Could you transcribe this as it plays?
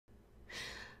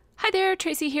Hi there,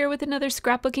 Tracy here with another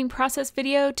scrapbooking process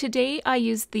video. Today I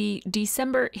used the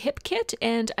December hip kit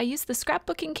and I used the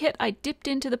scrapbooking kit. I dipped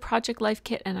into the Project Life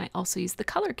kit and I also used the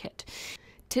color kit.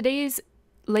 Today's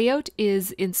layout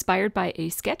is inspired by a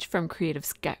sketch from Creative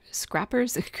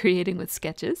Scrappers, Creating with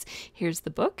Sketches. Here's the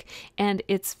book and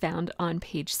it's found on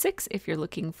page 6 if you're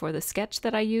looking for the sketch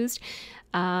that I used.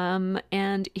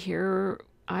 And here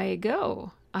I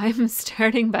go. I'm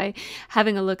starting by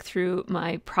having a look through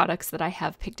my products that I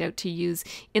have picked out to use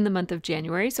in the month of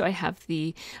January. So I have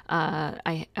the,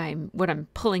 what I'm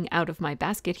pulling out of my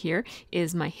basket here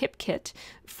is my hip kit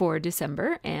for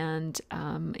December. And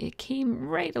it came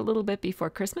right a little bit before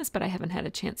Christmas, but I haven't had a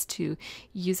chance to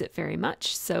use it very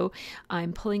much. So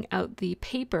I'm pulling out the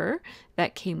paper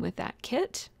that came with that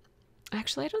kit.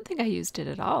 Actually, I don't think I used it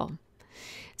at all.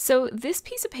 So this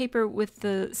piece of paper with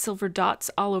the silver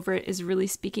dots all over it is really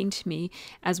speaking to me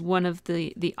as one of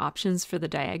the options for the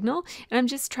diagonal. And I'm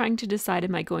just trying to decide,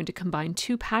 am I going to combine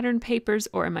two pattern papers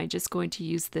or am I just going to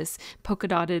use this polka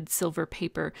dotted silver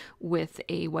paper with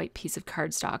a white piece of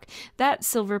cardstock? That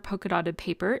silver polka dotted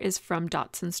paper is from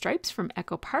Dots and Stripes from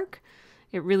Echo Park.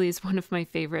 It really is one of my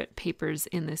favorite papers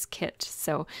in this kit.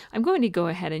 So I'm going to go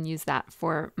ahead and use that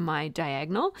for my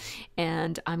diagonal.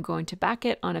 And I'm going to back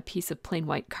it on a piece of plain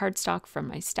white cardstock from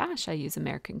my stash. I use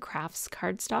American Crafts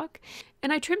cardstock.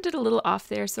 And I trimmed it a little off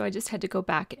there, so I just had to go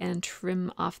back and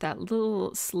trim off that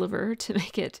little sliver to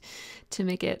make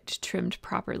it trimmed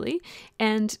properly.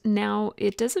 And now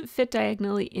it doesn't fit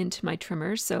diagonally into my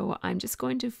trimmer, so I'm just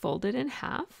going to fold it in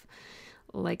half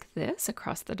like this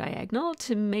across the diagonal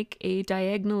to make a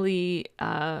diagonal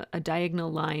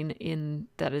line in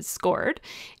that is scored,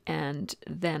 and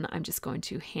then I'm just going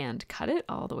to hand cut it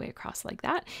all the way across like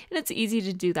that. And it's easy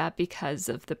to do that because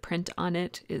of the print on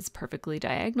it is perfectly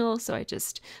diagonal, so I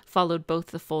just followed both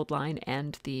the fold line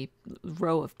and the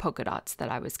row of polka dots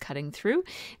that I was cutting through.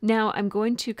 Now I'm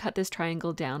going to cut this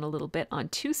triangle down a little bit on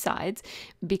two sides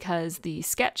because the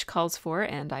sketch calls for,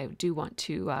 and I do want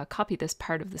to copy this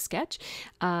part of the sketch,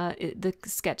 the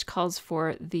sketch calls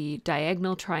for the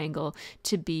diagonal triangle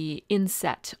to be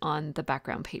inset on the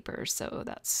background paper. So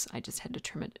I just had to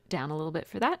trim it down a little bit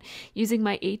for that, using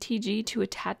my ATG to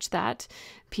attach that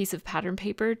piece of pattern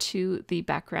paper to the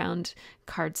background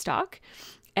cardstock.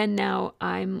 And now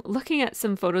I'm looking at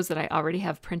some photos that I already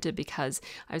have printed because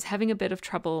I was having a bit of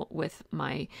trouble with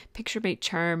my Picture-Mate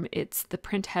charm. The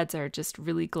print heads are just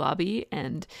really globby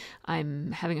and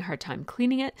I'm having a hard time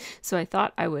cleaning it. So I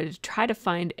thought I would try to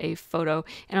find a photo,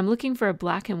 and I'm looking for a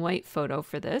black and white photo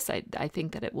for this. I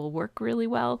think that it will work really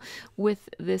well with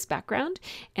this background.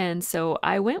 And so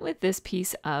I went with this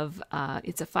piece of,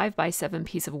 it's a 5x7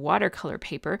 piece of watercolor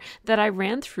paper that I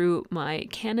ran through my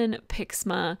Canon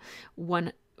Pixma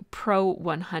Pro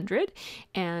 100,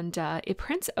 and it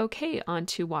prints okay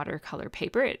onto watercolor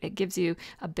paper. It gives you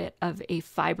a bit of a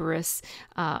fibrous,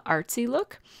 artsy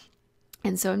look.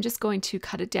 And so I'm just going to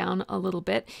cut it down a little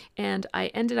bit, and I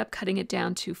ended up cutting it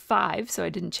down to 5, so I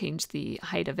didn't change the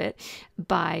height of it,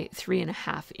 by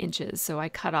 3.5 inches. So I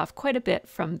cut off quite a bit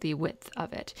from the width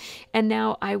of it. And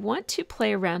now I want to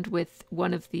play around with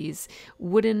one of these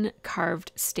wooden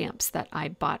carved stamps that I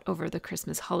bought over the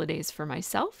Christmas holidays for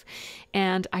myself.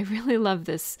 And I really love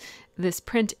this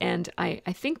print, and I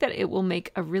think that it will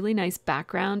make a really nice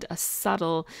background, a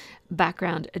subtle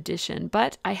background addition.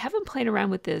 But I haven't played around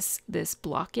with this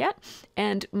block yet,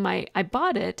 and I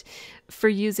bought it for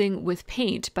using with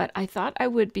paint, but I thought I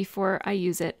would, before I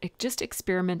use it, just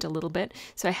experiment a little bit.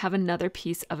 So I have another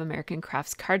piece of American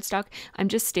Crafts cardstock. I'm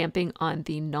just stamping on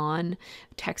the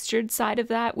non-textured side of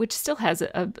that, which still has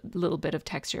a little bit of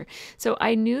texture. So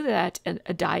I knew that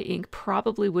a dye ink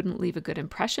probably wouldn't leave a good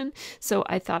impression, so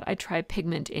I thought I'd try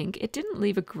pigment ink. It didn't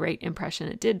leave a great impression.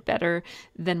 It did better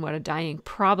than what a dye ink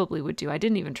probably would do. I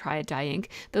didn't even try a dye ink.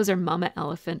 Those are Mama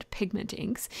Elephant pigment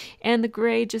inks, and the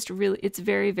gray just really, it's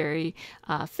very, very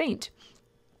faint.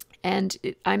 And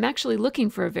I'm actually looking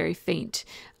for a very faint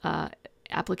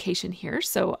application here,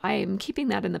 so I am keeping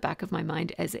that in the back of my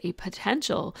mind as a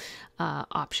potential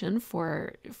option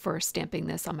for stamping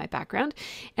this on my background.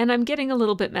 And I'm getting a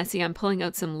little bit messy. I'm pulling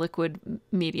out some liquid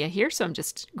media here, so I'm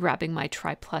just grabbing my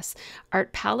Tri Plus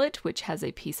art palette, which has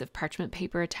a piece of parchment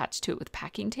paper attached to it with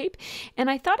packing tape, and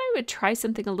I thought I would try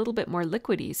something a little bit more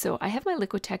liquidy. So I have my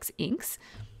Liquitex inks.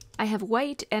 I have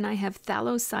white and I have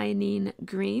phthalocyanine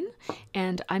green,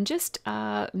 and I'm just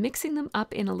mixing them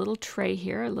up in a little tray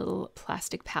here, a little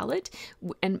plastic palette,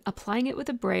 and applying it with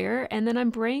a brayer, and then I'm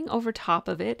braying over top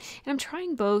of it, and I'm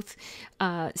trying both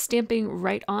stamping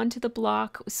right onto the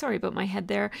block, sorry about my head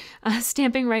there,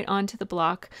 stamping right onto the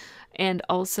block and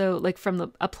also like from the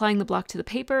applying the block to the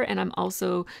paper, and I'm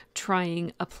also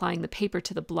trying applying the paper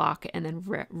to the block and then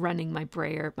running my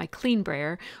brayer, my clean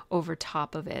brayer, over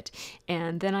top of it.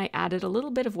 And then I added a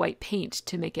little bit of white paint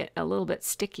to make it a little bit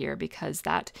stickier, because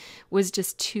that was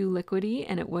just too liquidy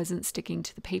and it wasn't sticking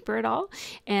to the paper at all.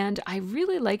 And I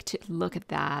really like to look at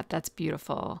that. That's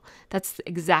beautiful. That's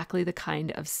exactly the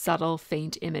kind of subtle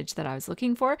faint image that I was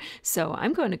looking for. So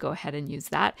I'm going to go ahead and use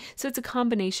that. So it's a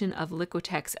combination of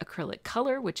Liquitex acrylic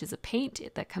color, which is a paint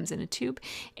that comes in a tube,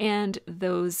 and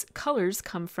those colors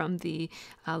come from the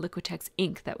Liquitex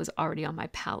ink that was already on my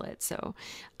palette. So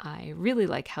I really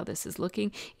like how this is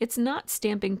looking. It's not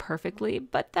stamping perfectly,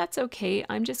 but that's okay.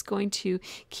 I'm just going to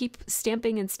keep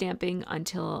stamping and stamping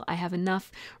until I have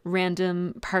enough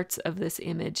random parts of this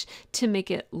image to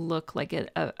make it look like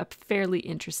a fairly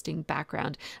interesting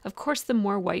background. Of course, the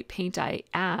more white paint I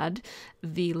add,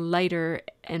 the lighter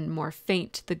and more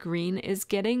faint the green is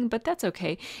getting, but that's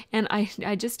okay. And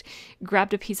I just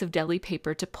grabbed a piece of deli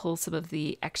paper to pull some of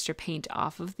the extra paint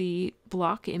off of the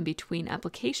block in between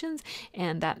applications,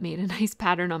 and that made a nice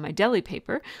pattern on my deli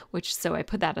paper, so I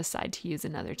put that aside to use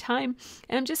another time.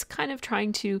 And I'm just kind of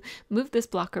trying to move this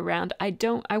block around. I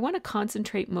want to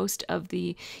concentrate most of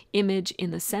the image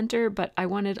in the center, but I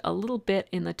wanted a little bit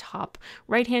in the top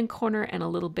right-hand corner and a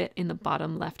little bit in the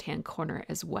bottom left-hand corner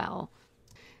as well.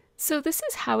 So this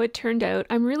is how it turned out.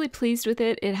 I'm really pleased with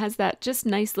it. It has that just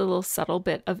nice little subtle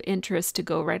bit of interest to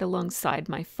go right alongside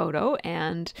my photo,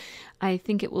 and I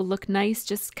think it will look nice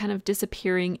just kind of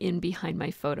disappearing in behind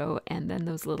my photo, and then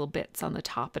those little bits on the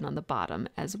top and on the bottom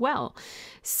as well.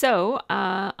 So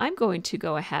I'm going to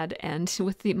go ahead and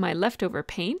with my leftover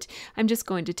paint, I'm just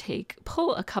going to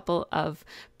pull a couple of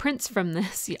prints from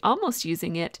this, almost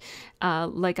using it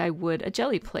like I would a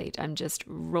jelly plate. I'm just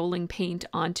rolling paint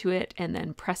onto it and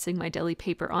then pressing my deli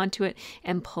paper onto it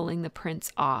and pulling the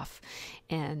prints off.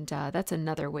 And that's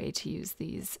another way to use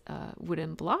these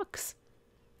wooden blocks.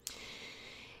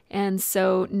 And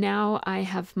so now I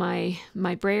have my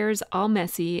brayers all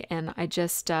messy, and I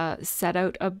just set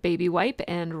out a baby wipe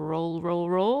and roll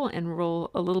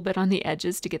a little bit on the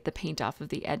edges to get the paint off of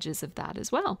the edges of that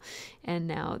as well. And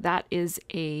now that is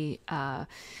a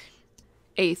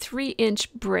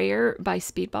 3-inch brayer by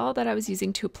Speedball that I was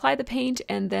using to apply the paint,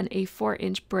 and then a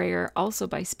 4-inch brayer also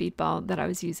by Speedball that I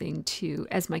was using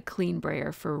as my clean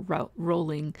brayer for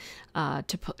rolling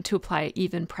to apply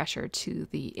even pressure to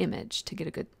the image to get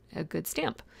a good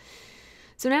stamp.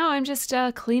 So now I'm just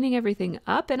cleaning everything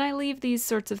up, and I leave these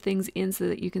sorts of things in so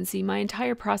that you can see my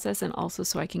entire process, and also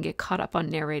so I can get caught up on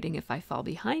narrating if I fall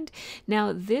behind.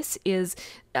 Now this is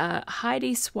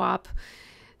Heidi Swap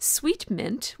Sweet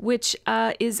Mint, which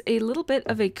is a little bit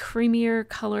of a creamier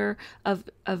color of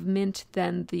mint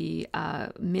than the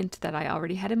mint that I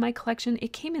already had in my collection.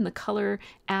 It came in the color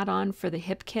add-on for the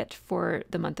hip kit for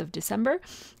the month of December.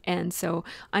 And so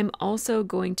I'm also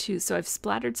going to, so I've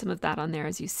splattered some of that on there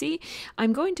as you see.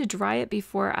 I'm going to dry it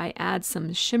before I add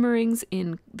some shimmerings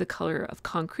in the color of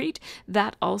Concrete.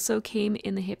 That also came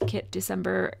in the hip kit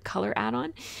December color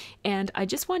add-on. And I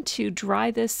just want to dry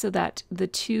this so that the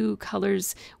two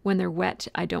colors, when they're wet,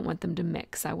 I don't want them to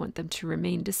mix. I want them to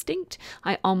remain distinct.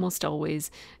 I almost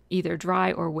always either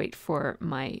dry or wait for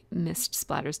my mist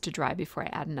splatters to dry before I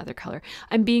add another color.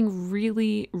 I'm being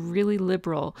really, really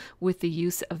liberal with the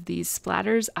use of these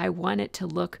splatters. I want it to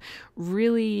look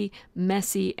really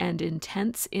messy and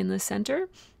intense in the center,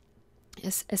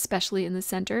 especially in the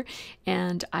center,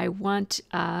 and I want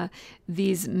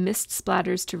these mist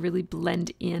splatters to really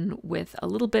blend in with a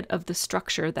little bit of the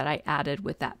structure that I added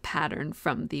with that pattern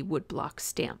from the woodblock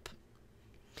stamp.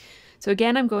 So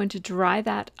again, I'm going to dry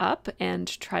that up and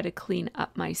try to clean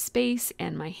up my space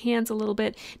and my hands a little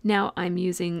bit. Now I'm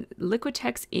using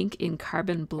Liquitex ink in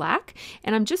Carbon Black,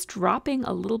 and I'm just dropping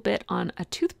a little bit on a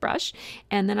toothbrush,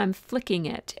 and then I'm flicking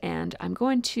it, and I'm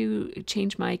going to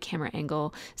change my camera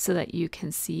angle so that you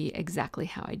can see exactly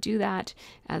how I do that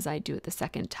as I do it the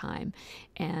second time.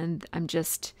 And I'm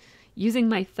just using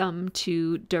my thumb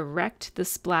to direct the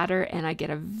splatter, and I get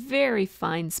a very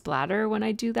fine splatter when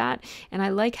I do that. And I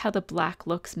like how the black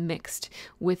looks mixed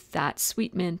with that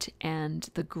sweet mint and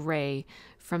the gray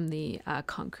from the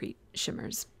concrete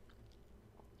shimmers.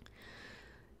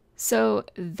 So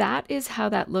that is how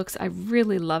that looks. I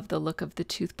really love the look of the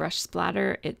toothbrush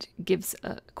splatter. It gives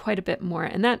quite a bit more,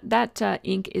 and that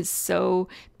ink is so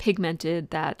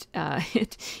pigmented that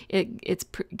it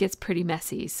gets pretty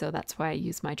messy. So that's why I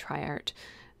use my TriArt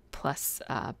Plus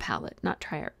palette, not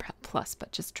TriArt Plus,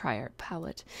 but just TriArt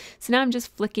palette. So now I'm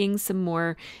just flicking some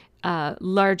more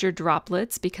larger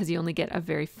droplets because you only get a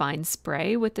very fine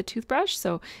spray with the toothbrush.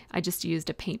 So I just used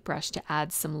a paintbrush to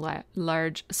add some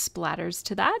large splatters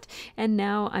to that. And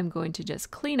now I'm going to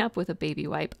just clean up with a baby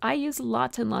wipe. I use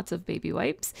lots and lots of baby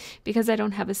wipes because I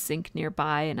don't have a sink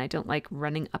nearby and I don't like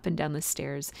running up and down the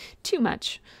stairs too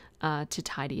much to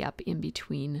tidy up in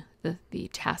between the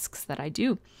tasks that I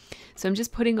do. So I'm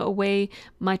just putting away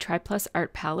my Tri-Plus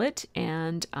art palette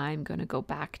and I'm going to go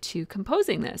back to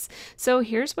composing this. So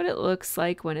here's what it looks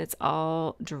like when it's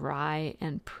all dry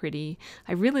and pretty.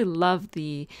 I really love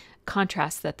the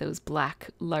contrast that those black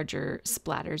larger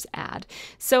splatters add.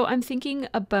 So I'm thinking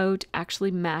about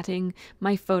actually matting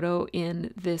my photo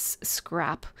in this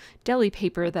scrap deli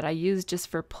paper that I use just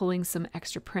for pulling some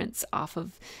extra prints off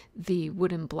of the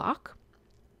wooden block.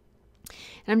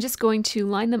 And I'm just going to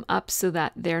line them up so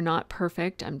that they're not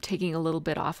perfect. I'm taking a little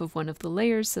bit off of one of the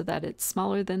layers so that it's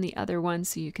smaller than the other one,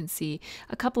 so you can see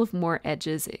a couple of more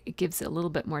edges. It gives it a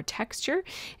little bit more texture.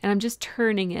 And I'm just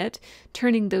turning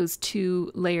those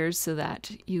two layers so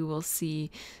that you will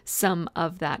see some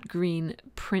of that green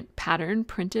print pattern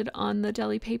printed on the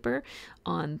deli paper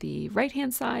on the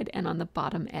right-hand side and on the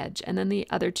bottom edge. And then the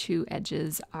other two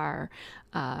edges are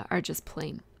just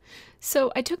plain.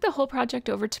 So I took the whole project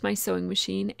over to my sewing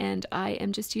machine and I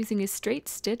am just using a straight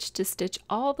stitch to stitch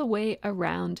all the way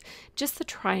around just the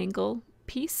triangle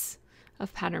piece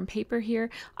of pattern paper here.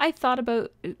 I thought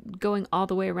about going all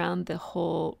the way around the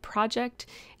whole project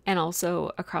and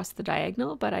also across the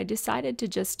diagonal, but I decided to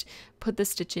just put the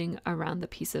stitching around the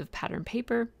piece of pattern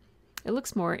paper. It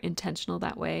looks more intentional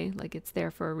that way, like it's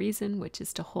there for a reason, which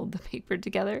is to hold the paper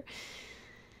together.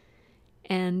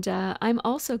 And I'm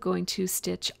also going to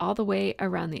stitch all the way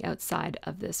around the outside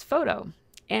of this photo.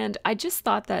 And I just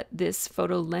thought that this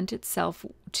photo lent itself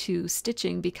to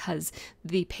stitching because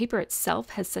the paper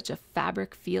itself has such a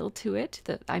fabric feel to it.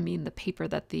 I mean the paper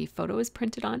that the photo is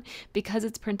printed on, because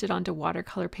it's printed onto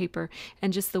watercolor paper,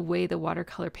 and just the way the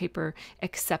watercolor paper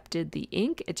accepted the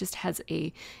ink, it just has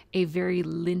a very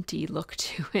linty look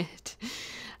to it.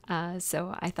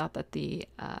 So I thought that the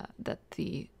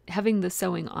having the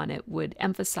sewing on it would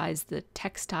emphasize the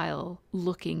textile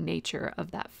looking nature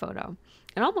of that photo.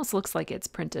 It almost looks like it's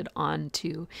printed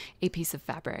onto a piece of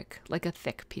fabric, like a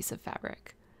thick piece of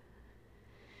fabric.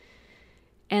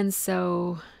 And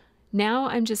so now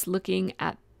I'm just looking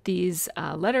at these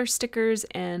letter stickers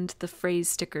and the phrase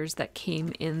stickers that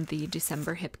came in the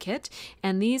December hip kit.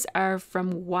 And these are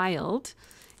from Wild,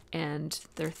 and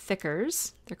they're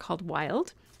thickers. They're called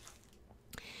Wild.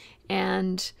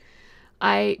 And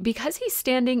because he's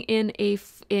standing in a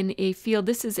field,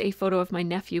 this is a photo of my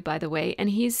nephew, by the way,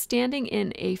 and he's standing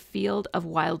in a field of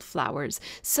wildflowers.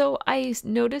 So I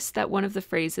noticed that one of the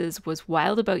phrases was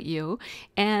 "wild about you,"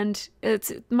 and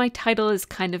my title is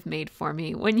kind of made for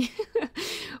me.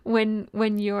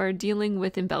 When you're dealing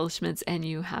with embellishments and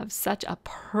you have such a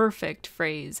perfect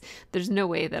phrase, there's no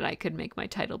way that I could make my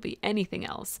title be anything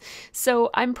else.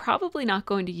 So I'm probably not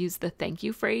going to use the thank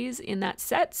you phrase in that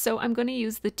set. So I'm going to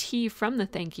use the T from the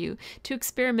thank you to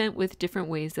experiment with different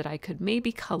ways that I could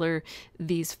maybe color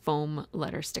these foam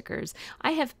letter stickers.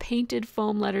 I have painted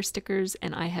foam letter stickers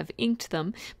and I have inked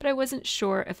them, but I wasn't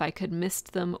sure if I could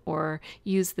mist them or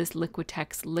use this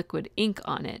Liquitex liquid ink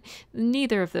on it.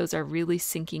 Neither of those are really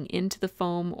sinking into the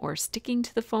foam or sticking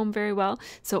to the foam very well,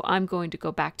 so I'm going to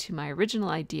go back to my original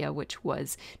idea, which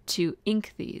was to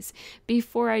ink these.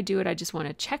 Before I do it, I just want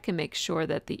to check and make sure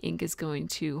that the ink is going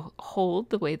to hold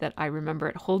the way that I remember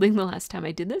it holding the last time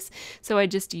I did this. So I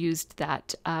just used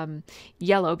that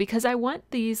yellow because I want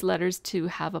these letters to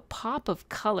have a pop of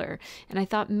color, and I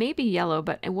thought maybe yellow,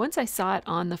 but once I saw it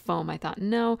on the foam I thought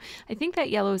no, I think that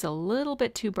yellow is a little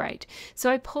bit too bright. So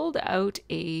I pulled out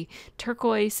a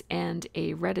turquoise and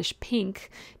a reddish pink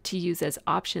to use as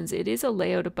options. It is a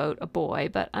layout about a boy,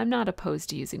 but I'm not opposed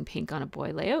to using pink on a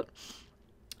boy layout.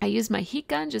 I used my heat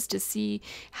gun just to see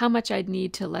how much I'd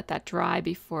need to let that dry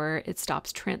before it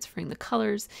stops transferring the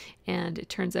colors, and it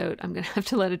turns out I'm going to have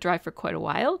to let it dry for quite a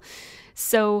while.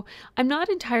 So I'm not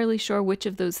entirely sure which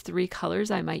of those three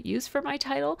colors I might use for my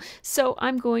title, so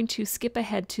I'm going to skip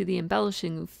ahead to the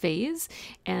embellishing phase,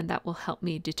 and that will help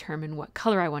me determine what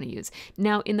color I want to use.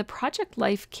 Now, in the Project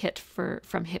Life kit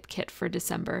from Hip Kit for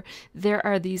December, there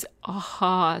are these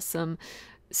awesome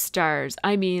stars.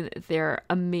 I mean, they're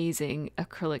amazing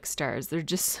acrylic stars. They're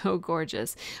just so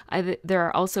gorgeous. There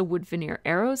are also wood veneer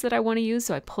arrows that I want to use,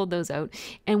 so I pulled those out.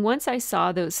 And once I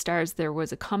saw those stars, there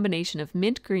was a combination of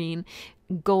mint green,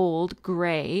 gold,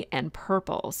 gray, and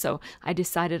purple. So I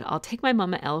decided I'll take my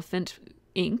Mama Elephant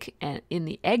ink in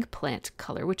the eggplant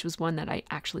color, which was one that I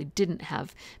actually didn't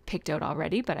have picked out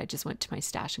already, but I just went to my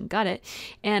stash and got it.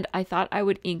 And I thought I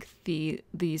would ink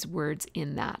these words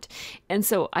in that. And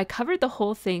so I covered the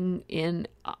whole thing in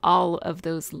all of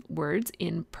those words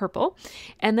in purple.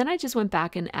 And then I just went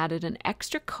back and added an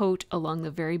extra coat along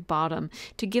the very bottom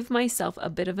to give myself a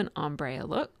bit of an ombre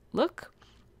look.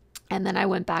 And then I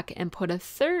went back and put a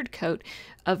third coat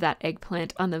of that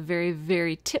eggplant on the very,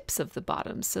 very tips of the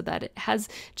bottom so that it has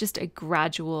just a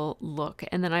gradual look.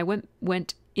 And then I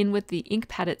went in with the ink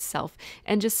pad itself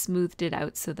and just smoothed it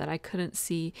out so that I couldn't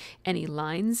see any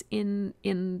lines in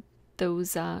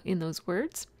those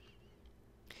words.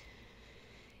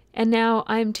 And now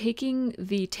I'm taking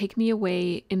the Take Me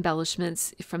Away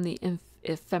embellishments from the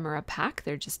ephemera pack.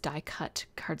 They're just die cut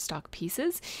cardstock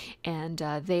pieces, and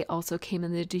they also came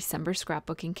in the December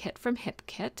scrapbooking kit from Hip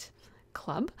Kit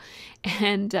Club.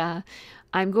 And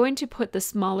I'm going to put the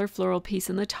smaller floral piece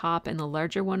in the top and the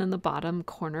larger one in the bottom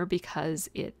corner because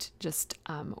it just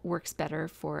works better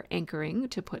for anchoring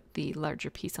to put the larger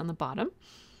piece on the bottom.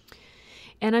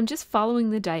 And I'm just following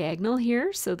the diagonal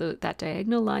here, so that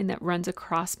diagonal line that runs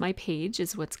across my page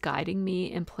is what's guiding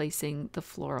me in placing the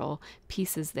floral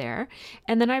pieces there.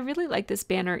 And then I really like this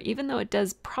banner, even though it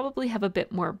does probably have a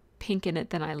bit more pink in it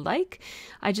than I like.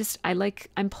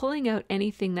 I'm pulling out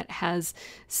anything that has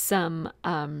some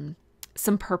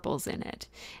purples in it.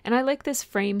 And I like this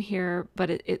frame here,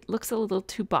 but it looks a little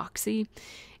too boxy,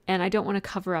 and I don't want to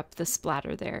cover up the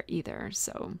splatter there either.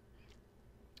 So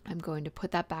I'm going to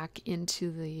put that back into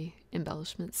the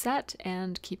embellishment set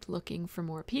and keep looking for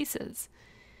more pieces.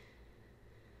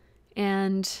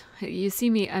 And you see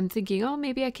me, I'm thinking, oh,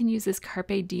 maybe I can use this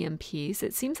Carpe Diem piece.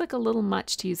 It seems like a little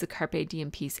much to use the Carpe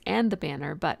Diem piece and the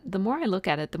banner, but the more I look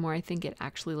at it, the more I think it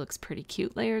actually looks pretty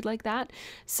cute layered like that.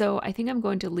 So I think I'm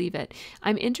going to leave it.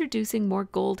 I'm introducing more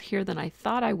gold here than I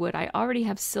thought I would. I already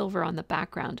have silver on the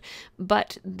background,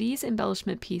 but these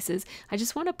embellishment pieces, I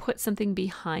just want to put something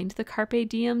behind the Carpe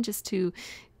Diem just to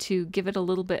give it a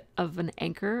little bit of an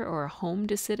anchor or a home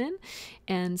to sit in.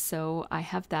 And so I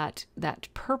have that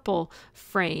purple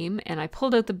frame, and I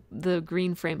pulled out the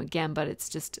green frame again, but it's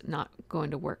just not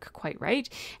going to work quite right.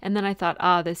 And then I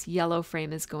thought, this yellow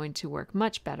frame is going to work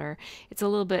much better. It's a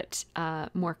little bit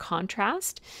more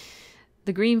contrast.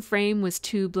 The green frame was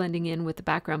too blending in with the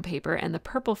background paper, and the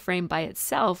purple frame by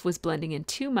itself was blending in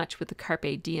too much with the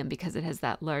Carpe Diem because it has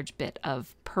that large bit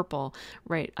of purple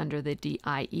right under the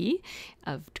DIE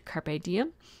of Carpe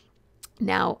Diem.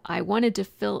 Now, I wanted to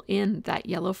fill in that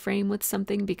yellow frame with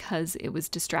something because it was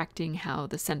distracting how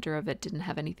the center of it didn't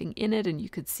have anything in it, and you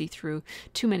could see through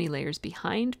too many layers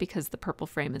behind because the purple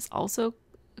frame is also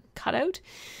cut out.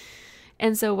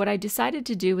 And so what I decided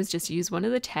to do was just use one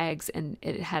of the tags, and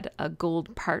it had a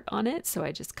gold part on it. So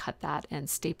I just cut that and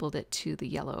stapled it to the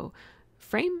yellow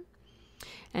frame.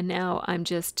 And now I'm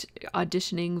just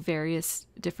auditioning various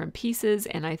different pieces,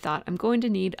 and I thought I'm going to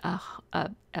need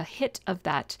a hit of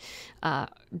that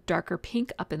darker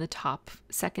pink up in the top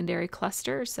secondary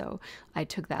cluster. So I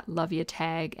took that Love Ya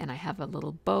tag, and I have a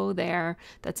little bow there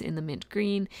that's in the mint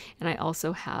green, and I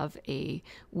also have a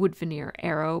wood veneer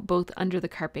arrow both under the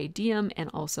Carpe Diem and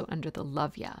also under the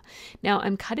Love Ya. Now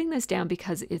I'm cutting this down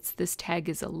because this tag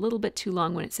is a little bit too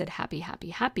long when it said happy, happy,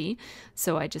 happy.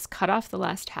 So I just cut off the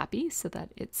last happy so that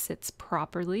it sits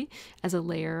properly as a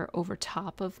layer over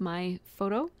top of my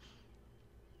photo.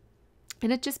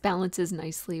 And it just balances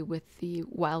nicely with the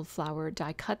wildflower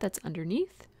die cut that's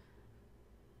underneath.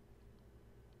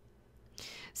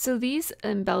 So these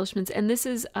embellishments, and this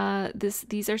is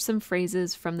these are some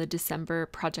phrases from the December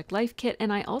Project Life kit,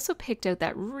 and I also picked out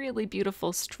that really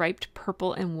beautiful striped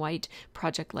purple and white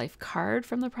Project Life card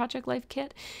from the Project Life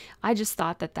kit. I just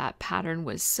thought that pattern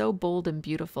was so bold and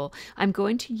beautiful. I'm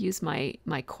going to use my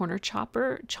corner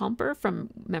chomper from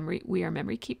We Are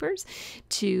Memory Keepers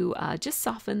to just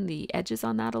soften the edges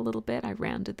on that a little bit. I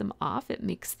rounded them off. It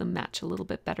makes them match a little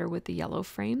bit better with the yellow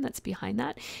frame that's behind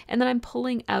that. And then I'm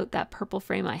pulling out that purple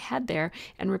frame I had there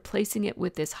and replacing it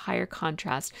with this higher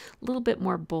contrast, a little bit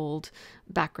more bold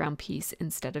background piece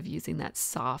instead of using that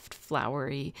soft,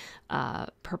 flowery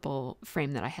purple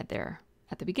frame that I had there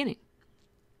at the beginning.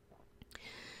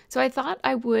 So I thought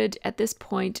I would, at this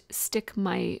point, stick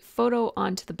my photo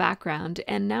onto the background,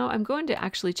 and now I'm going to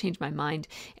actually change my mind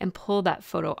and pull that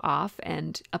photo off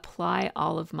and apply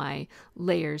all of my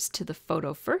layers to the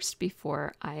photo first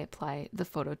before I apply the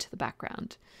photo to the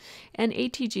background. And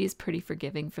ATG is pretty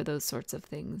forgiving for those sorts of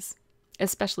things,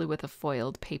 especially with a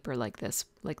foiled paper like this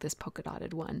polka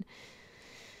dotted one.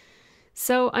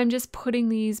 So I'm just putting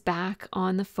these back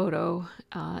on the photo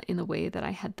in the way that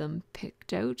I had them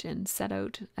picked out and set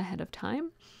out ahead of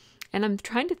time. And I'm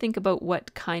trying to think about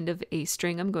what kind of a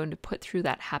string I'm going to put through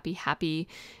that happy, happy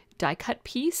die cut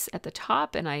piece at the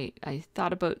top. And I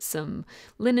thought about some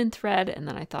linen thread, and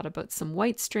then I thought about some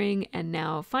white string. And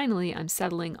now finally I'm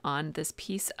settling on this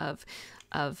piece of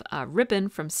ribbon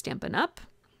from Stampin' Up.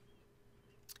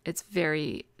 It's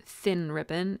very thin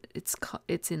ribbon.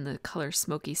 It's in the color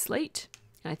Smoky Slate.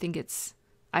 And I think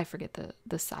I forget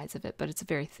the size of it, but it's a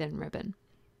very thin ribbon.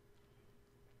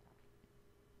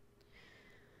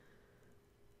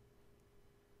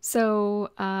 So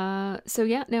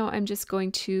yeah, now I'm just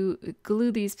going to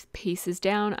glue these pieces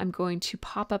down. I'm going to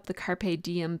pop up the Carpe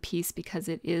Diem piece because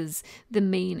it is the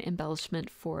main embellishment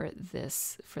for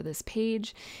this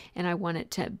page, and I want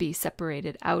it to be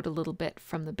separated out a little bit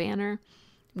from the banner.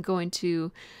 I'm going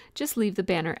to just leave the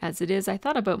banner as it is. I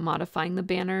thought about modifying the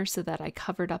banner so that I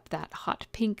covered up that hot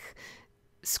pink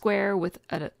square with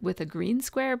a green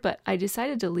square, but I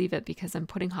decided to leave it because I'm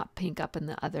putting hot pink up in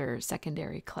the other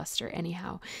secondary cluster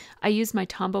anyhow. I used my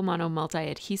Tombow Mono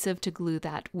multi-adhesive to glue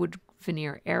that wood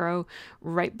veneer arrow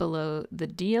right below the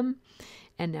diem,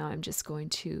 and now I'm just going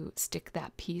to stick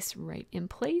that piece right in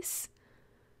place.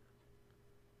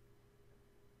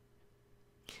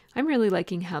 I'm really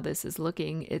liking how this is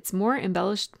looking. It's more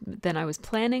embellished than I was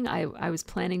planning. I was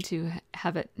planning to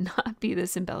have it not be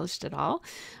this embellished at all,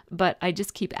 but I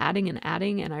just keep adding and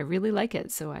adding, and I really like it.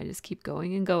 So I just keep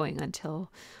going and going until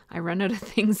I run out of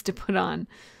things to put on.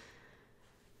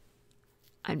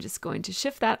 I'm just going to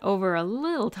shift that over a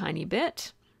little tiny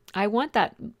bit. I want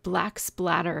that black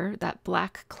splatter, that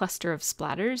black cluster of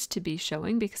splatters to be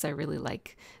showing because I really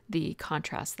like the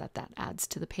contrast that adds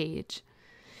to the page.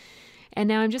 And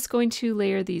now I'm just going to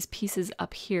layer these pieces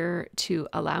up here to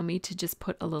allow me to just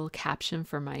put a little caption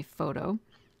for my photo.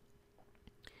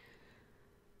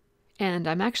 And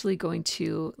I'm actually going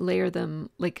to layer them,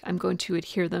 like I'm going to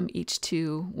adhere them each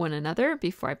to one another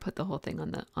before I put the whole thing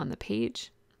on the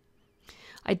page.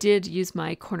 I did use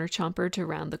my corner chomper to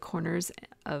round the corners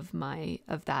of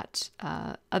that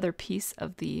other piece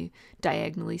of the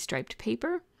diagonally striped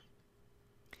paper.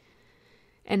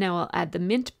 And now I'll add the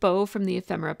mint bow from the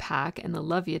ephemera pack and the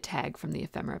Love Ya tag from the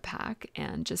ephemera pack,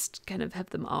 and just kind of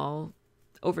have them all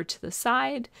over to the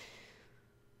side.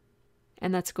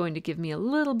 And that's going to give me a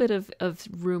little bit of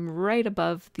room right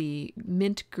above the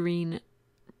mint green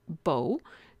bow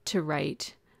to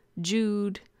write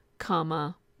Jude,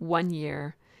 comma, 1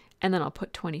 year, and then I'll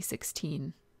put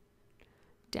 2016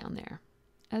 down there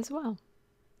as well.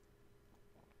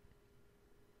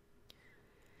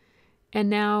 And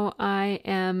now I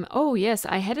am, oh yes,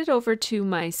 I headed over to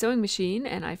my sewing machine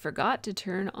and I forgot to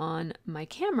turn on my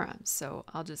camera. So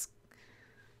I'll just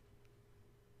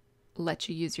let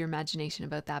you use your imagination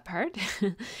about that part.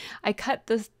 I cut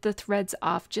the threads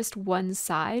off just one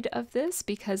side of this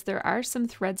because there are some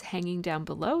threads hanging down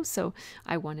below, so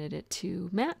I wanted it to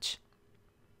match.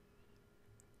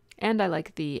 And I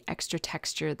like the extra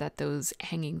texture that those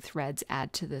hanging threads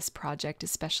add to this project,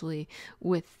 especially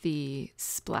with the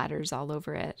splatters all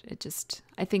over it.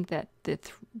 I think that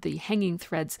the hanging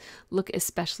threads look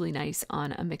especially nice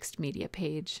on a mixed media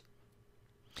page.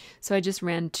 So I just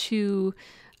ran two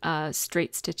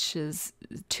straight stitches,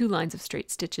 2 lines of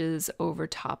straight stitches over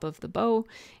top of the bow,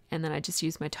 and then I just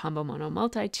used my Tombow Mono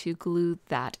Multi to glue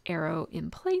that arrow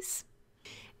in place.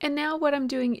 And now what I'm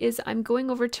doing is I'm going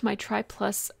over to my Tri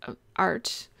Plus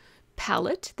art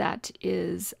palette that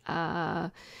is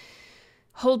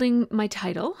holding my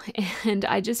title, and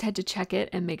I just had to check it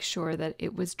and make sure that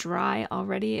it was dry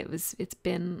already. It's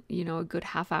been, you know, a good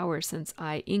half hour since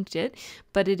I inked it,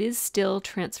 but it is still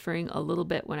transferring a little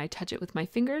bit when I touch it with my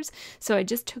fingers. So I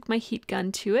just took my heat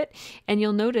gun to it, and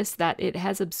you'll notice that it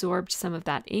has absorbed some of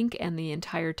that ink, and the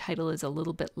entire title is a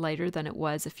little bit lighter than it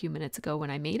was a few minutes ago when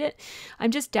I made it.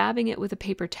 I'm just dabbing it with a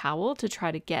paper towel to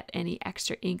try to get any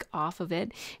extra ink off of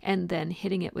it, and then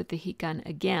hitting it with the heat gun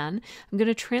again. I'm going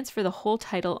to transfer the whole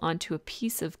title onto a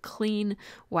piece of clean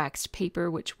waxed paper,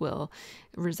 which will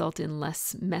result in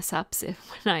less mess ups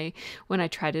when I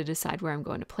try to decide where I'm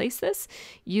going to place this,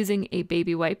 using a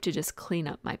baby wipe to just clean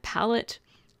up my palette.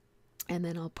 And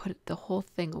then I'll put the whole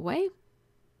thing away.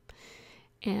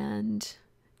 And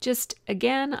just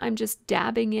again, I'm just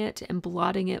dabbing it and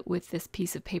blotting it with this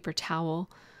piece of paper towel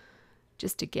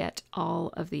just to get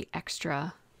all of the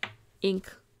extra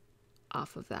ink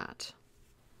off of that.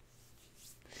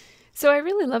 So I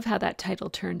really love how that title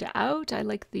turned out. I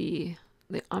like the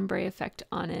ombre effect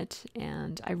on it,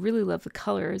 and I really love the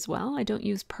color as well. I don't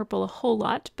use purple a whole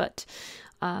lot, but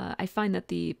I find that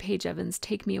the Paige Evans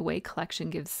Take Me Away collection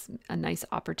gives a nice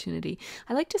opportunity.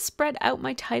 I like to spread out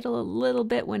my title a little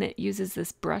bit when it uses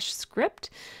this brush script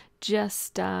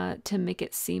just to make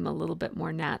it seem a little bit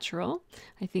more natural.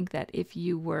 I think that if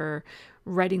you were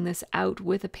writing this out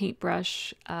with a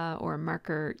paintbrush or a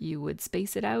marker, you would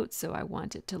space it out. So I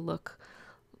want it to look,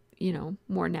 you know,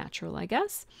 more natural, I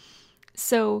guess.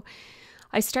 So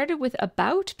I started with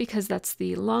about because that's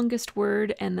the longest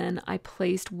word, and then I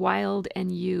placed wild and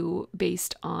you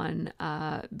based on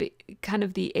kind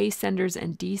of the ascenders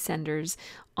and descenders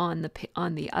on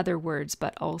the other words,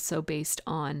 but also based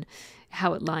on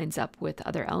how it lines up with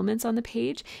other elements on the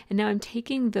page. And now I'm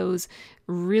taking those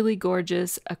really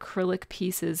gorgeous acrylic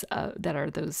pieces that are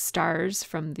those stars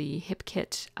from the Hip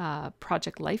Kit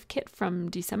Project Life Kit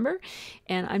from December,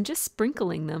 and I'm just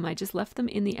sprinkling them. I just left them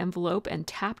in the envelope and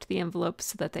tapped the envelope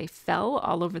so that they fell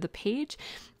all over the page.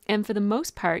 And for the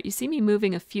most part, you see me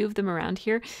moving a few of them around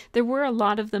here. There were a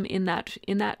lot of them in that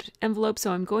envelope,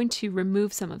 so I'm going to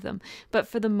remove some of them. But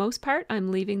for the most part,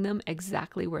 I'm leaving them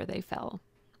exactly where they fell.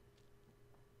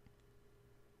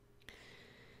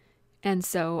 And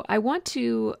so I want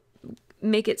to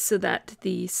make it so that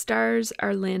the stars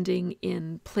are landing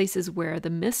in places where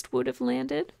the mist would have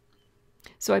landed.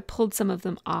 So I pulled some of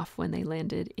them off when they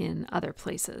landed in other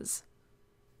places.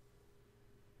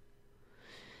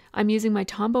 I'm using my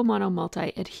Tombow Mono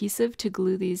Multi adhesive to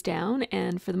glue these down,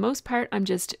 and for the most part I'm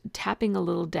just tapping a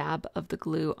little dab of the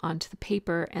glue onto the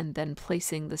paper and then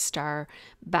placing the star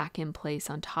back in place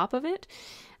on top of it.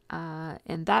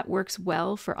 And that works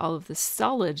well for all of the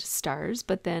solid stars,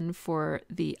 but then for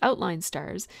the outline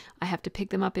stars, I have to pick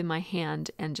them up in my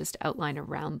hand and just outline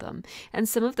around them. And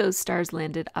some of those stars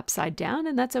landed upside down,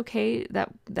 and that's okay.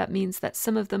 That means that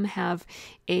some of them have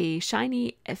a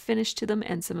shiny finish to them,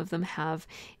 and some of them have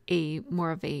a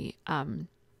more of a,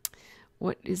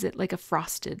 what is it, like a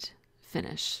frosted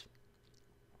finish.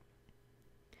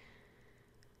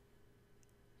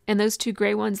 And those two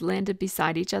gray ones landed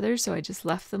beside each other, so I just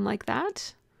left them like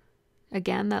that.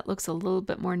 Again, that looks a little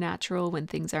bit more natural when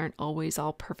things aren't always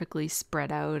all perfectly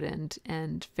spread out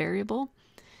and variable.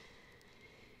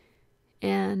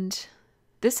 And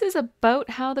this is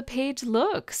about how the page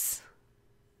looks.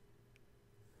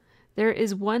 There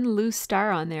is one loose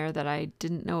star on there that I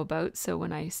didn't know about, so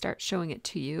when I start showing it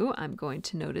to you, I'm going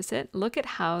to notice it. Look at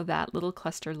how that little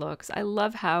cluster looks. I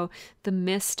love how the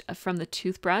mist from the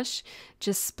toothbrush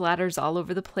just splatters all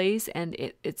over the place, and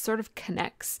it sort of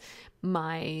connects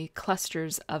my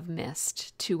clusters of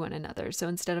mist to one another. So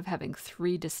instead of having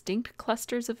 3 distinct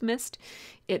clusters of mist,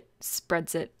 it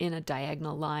spreads it in a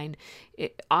diagonal line,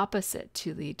 opposite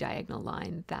to the diagonal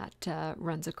line that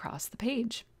runs across the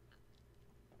page.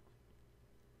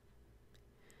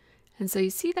 And so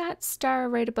you see that star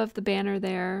right above the banner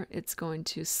there? It's going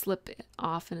to slip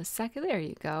off in a second. There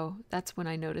you go. That's when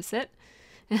I notice it.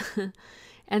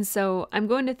 And so I'm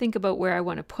going to think about where I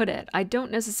want to put it. I don't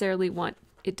necessarily want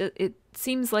it. It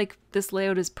seems like this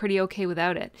layout is pretty okay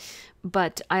without it,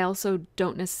 but I also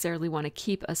don't necessarily want to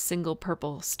keep a single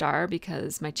purple star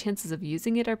because my chances of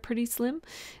using it are pretty slim.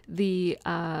 The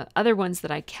other ones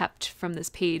that I kept from this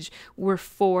page were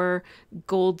 4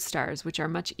 gold stars, which are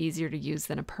much easier to use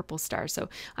than a purple star. So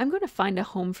I'm going to find a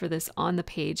home for this on the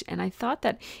page, and I thought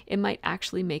that it might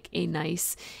actually make a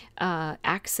nice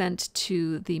accent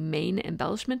to the main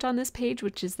embellishment on this page,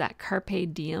 which is that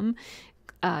Carpe Diem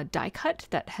die cut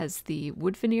that has the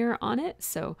wood veneer on it.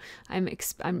 So I'm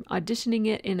auditioning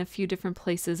it in a few different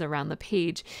places around the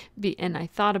page, and I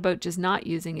thought about just not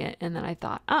using it, and then I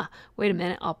thought, wait a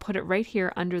minute, I'll put it right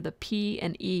here under the P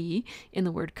and E in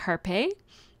the word carpe. I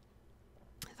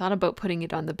thought about putting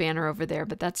it on the banner over there,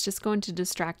 but that's just going to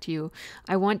distract you.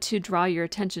 I want to draw your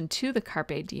attention to the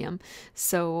Carpe Diem,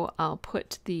 so I'll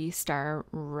put the star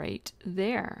right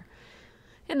there.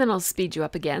 And then I'll speed you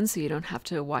up again so you don't have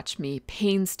to watch me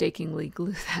painstakingly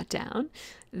glue that down.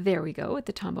 There we go with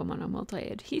the Tombow Mono Multi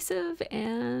adhesive,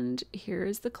 and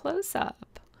here's the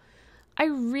close-up. I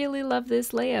really love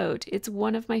this layout. It's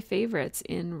one of my favorites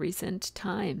in recent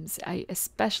times. I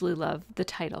especially love the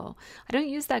title. I don't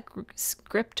use that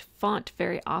script font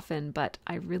very often, but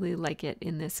I really like it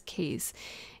in this case.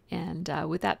 And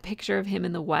with that picture of him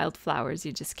in the wildflowers,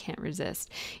 you just can't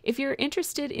resist. If you're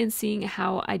interested in seeing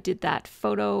how I did that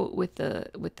photo with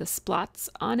the splots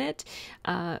on it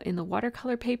in the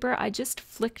watercolor paper, I just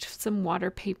flicked some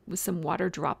water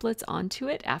droplets onto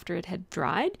it after it had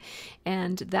dried,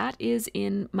 and that is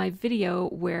in my video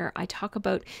where I talk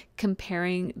about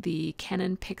comparing the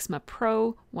Canon Pixma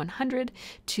Pro 100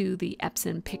 to the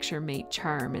Epson PictureMate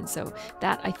Charm. And so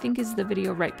that, I think, is the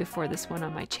video right before this one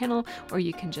on my channel, or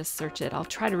you can just search it. I'll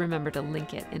try to remember to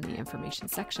link it in the information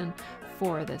section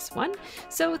for this one.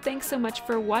 So thanks so much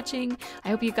for watching. I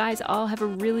hope you guys all have a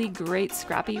really great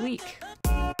scrappy week.